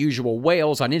to Unusual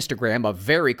Whales on Instagram, a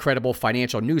very credible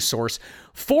financial news source,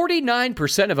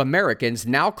 49% of Americans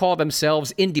now call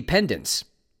themselves independents.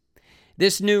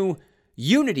 This new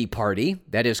Unity Party,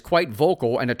 that is quite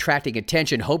vocal and attracting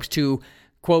attention, hopes to,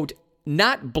 quote,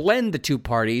 not blend the two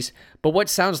parties, but what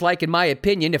sounds like, in my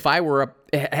opinion, if I were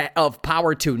of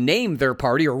power to name their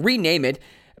party or rename it,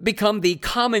 become the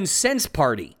Common Sense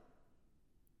Party,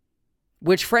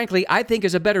 which, frankly, I think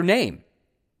is a better name.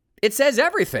 It says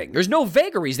everything. There's no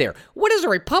vagaries there. What is a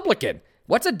Republican?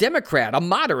 What's a Democrat? A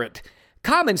moderate?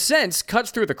 Common sense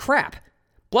cuts through the crap.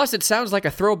 Plus, it sounds like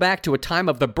a throwback to a time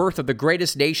of the birth of the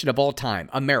greatest nation of all time,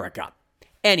 America.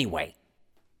 Anyway,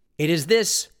 it is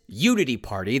this Unity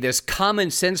Party, this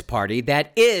Common Sense Party,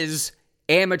 that is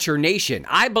Amateur Nation.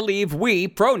 I believe we,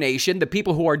 Pro Nation, the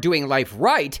people who are doing life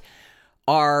right,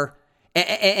 are,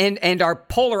 and are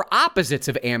polar opposites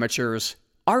of amateurs,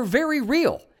 are very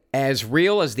real. As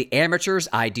real as the amateurs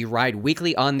I deride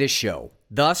weekly on this show.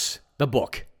 Thus, the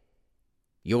book.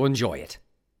 You'll enjoy it.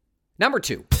 Number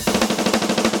 2.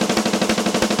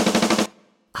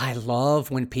 I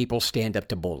love when people stand up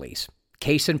to bullies.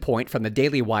 Case in point from the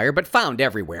Daily Wire, but found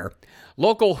everywhere.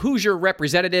 Local Hoosier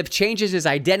representative changes his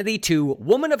identity to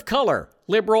woman of color.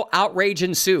 Liberal outrage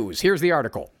ensues. Here's the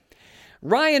article.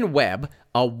 Ryan Webb,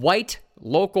 a white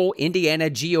local Indiana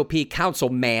GOP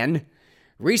councilman,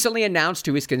 recently announced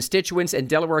to his constituents in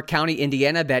Delaware County,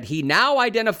 Indiana, that he now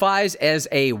identifies as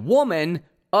a woman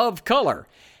of color,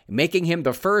 making him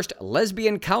the first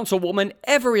lesbian councilwoman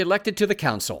ever elected to the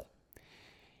council.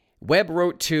 Webb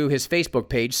wrote to his Facebook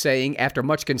page saying, after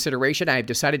much consideration, I have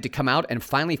decided to come out and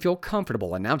finally feel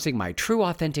comfortable announcing my true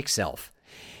authentic self.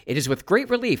 It is with great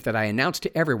relief that I announce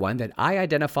to everyone that I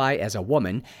identify as a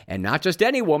woman, and not just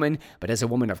any woman, but as a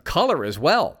woman of color as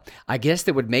well. I guess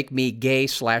that would make me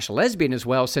gay/lesbian as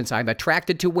well, since I'm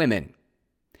attracted to women.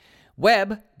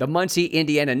 Webb, the Muncie,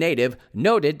 Indiana native,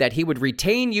 noted that he would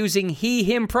retain using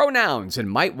he/him pronouns and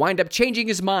might wind up changing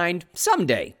his mind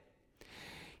someday.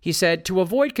 He said, to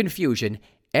avoid confusion,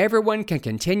 everyone can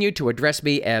continue to address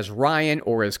me as Ryan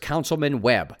or as Councilman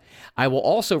Webb. I will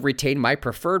also retain my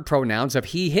preferred pronouns of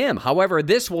he/him. However,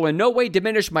 this will in no way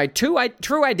diminish my true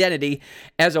identity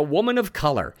as a woman of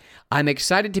color. I'm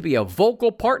excited to be a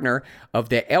vocal partner of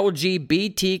the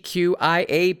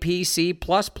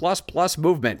LGBTQIAPC+++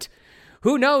 movement.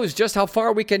 Who knows just how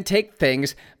far we can take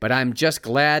things, but I'm just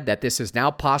glad that this is now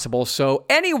possible so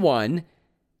anyone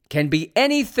can be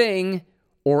anything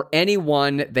or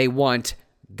anyone they want.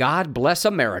 God bless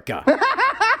America.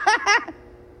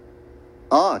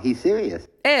 Oh, he's serious.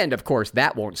 And, of course,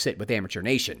 that won't sit with Amateur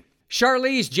Nation.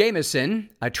 Charlize Jamieson,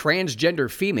 a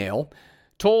transgender female,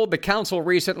 told the council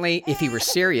recently if he were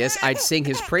serious, I'd sing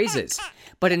his praises.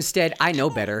 But instead, I know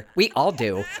better. We all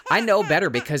do. I know better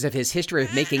because of his history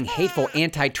of making hateful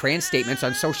anti-trans statements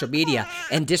on social media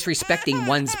and disrespecting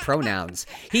one's pronouns.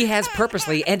 He has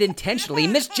purposely and intentionally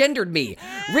misgendered me,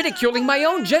 ridiculing my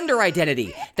own gender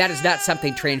identity. That is not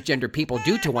something transgender people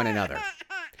do to one another.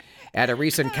 At a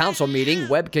recent council meeting,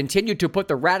 Webb continued to put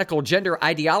the radical gender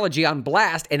ideology on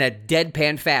blast in a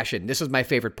deadpan fashion. This is my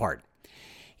favorite part.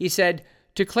 He said,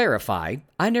 to clarify,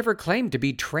 I never claimed to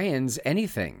be trans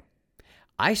anything.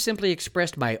 I simply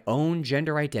expressed my own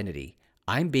gender identity.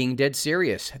 I'm being dead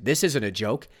serious. This isn't a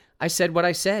joke. I said what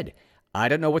I said. I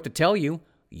don't know what to tell you.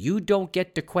 You don't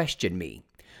get to question me.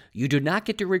 You do not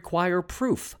get to require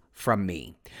proof from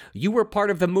me. You were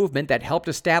part of the movement that helped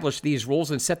establish these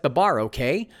rules and set the bar,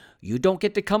 okay? You don't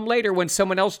get to come later when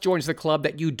someone else joins the club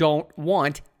that you don't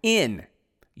want in.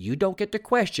 You don't get to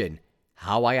question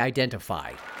how I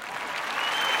identify.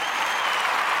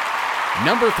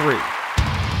 Number 3.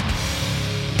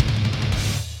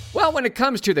 Well, when it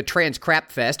comes to the trans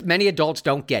crap fest, many adults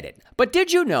don't get it. But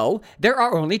did you know there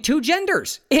are only 2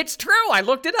 genders? It's true, I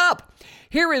looked it up.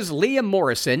 Here is Liam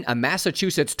Morrison, a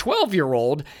Massachusetts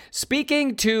 12-year-old,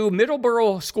 speaking to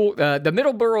the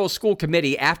Middleborough School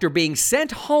Committee after being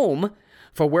sent home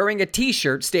for wearing a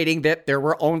t-shirt stating that there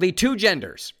were only 2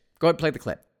 genders. Go ahead and play the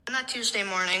clip. On that Tuesday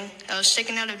morning, I was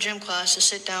taken out of gym class to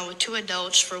sit down with 2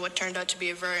 adults for what turned out to be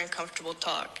a very uncomfortable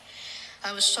talk.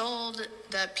 I was told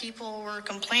that people were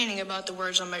complaining about the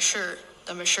words on my shirt,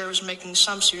 that my shirt was making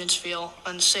some students feel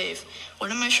unsafe. What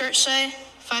did my shirt say?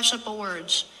 5 simple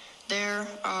words. There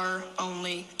are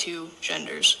only 2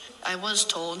 genders. I was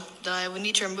told that I would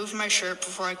need to remove my shirt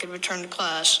before I could return to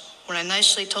class. When I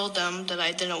nicely told them that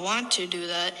I didn't want to do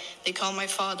that, they called my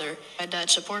father. My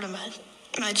dad supported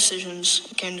my decisions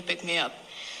and came to pick me up.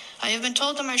 I have been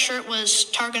told that my shirt was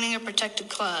targeting a protected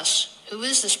class. Who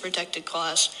is this protected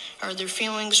class? Are their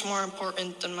feelings more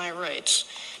important than my rights?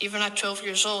 Even at 12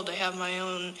 years old, I have my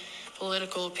own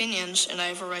political opinions, and I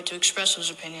have a right to express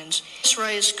those opinions. This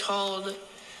right is called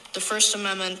the First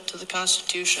Amendment to the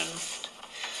Constitution.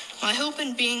 My hope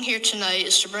in being here tonight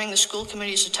is to bring the school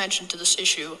committee's attention to this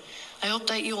issue. I hope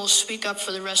that you will speak up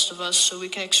for the rest of us so we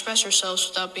can express ourselves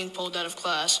without being pulled out of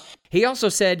class. He also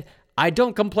said, I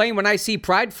don't complain when I see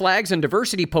pride flags and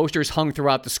diversity posters hung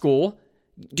throughout the school.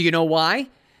 Do you know why?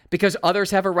 Because others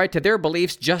have a right to their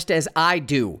beliefs just as I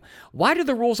do. Why do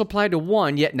the rules apply to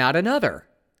one yet not another?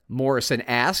 Morrison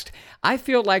asked, I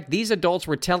feel like these adults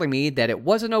were telling me that it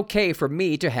wasn't okay for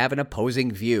me to have an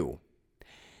opposing view.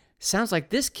 Sounds like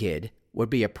this kid would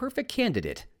be a perfect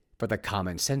candidate for the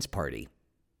Common Sense Party.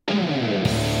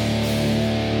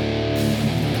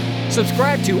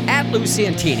 Subscribe to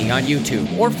 @LouSantini on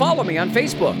YouTube or follow me on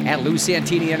Facebook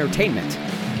 @LouSantini Entertainment.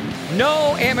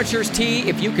 No Amateurs Tea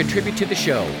if you contribute to the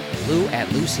show.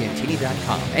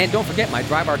 Lou@LouSantini.com. And don't forget my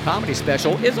Dry Bar Comedy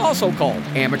special is also called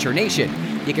Amateur Nation.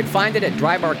 You can find it at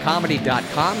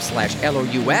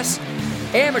drybarcomedy.com/LOUS.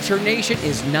 Amateur Nation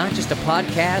is not just a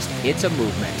podcast, it's a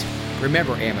movement.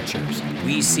 Remember, amateurs,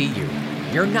 we see you.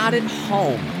 You're not at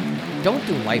home. Don't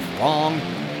do life wrong.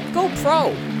 Go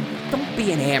pro. Don't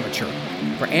be an amateur.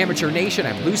 For Amateur Nation,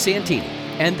 I'm Lou Santini,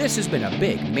 and this has been a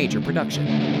big major production.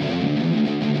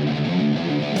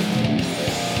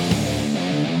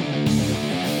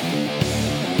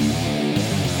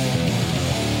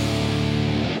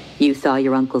 You saw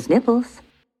your uncle's nipples.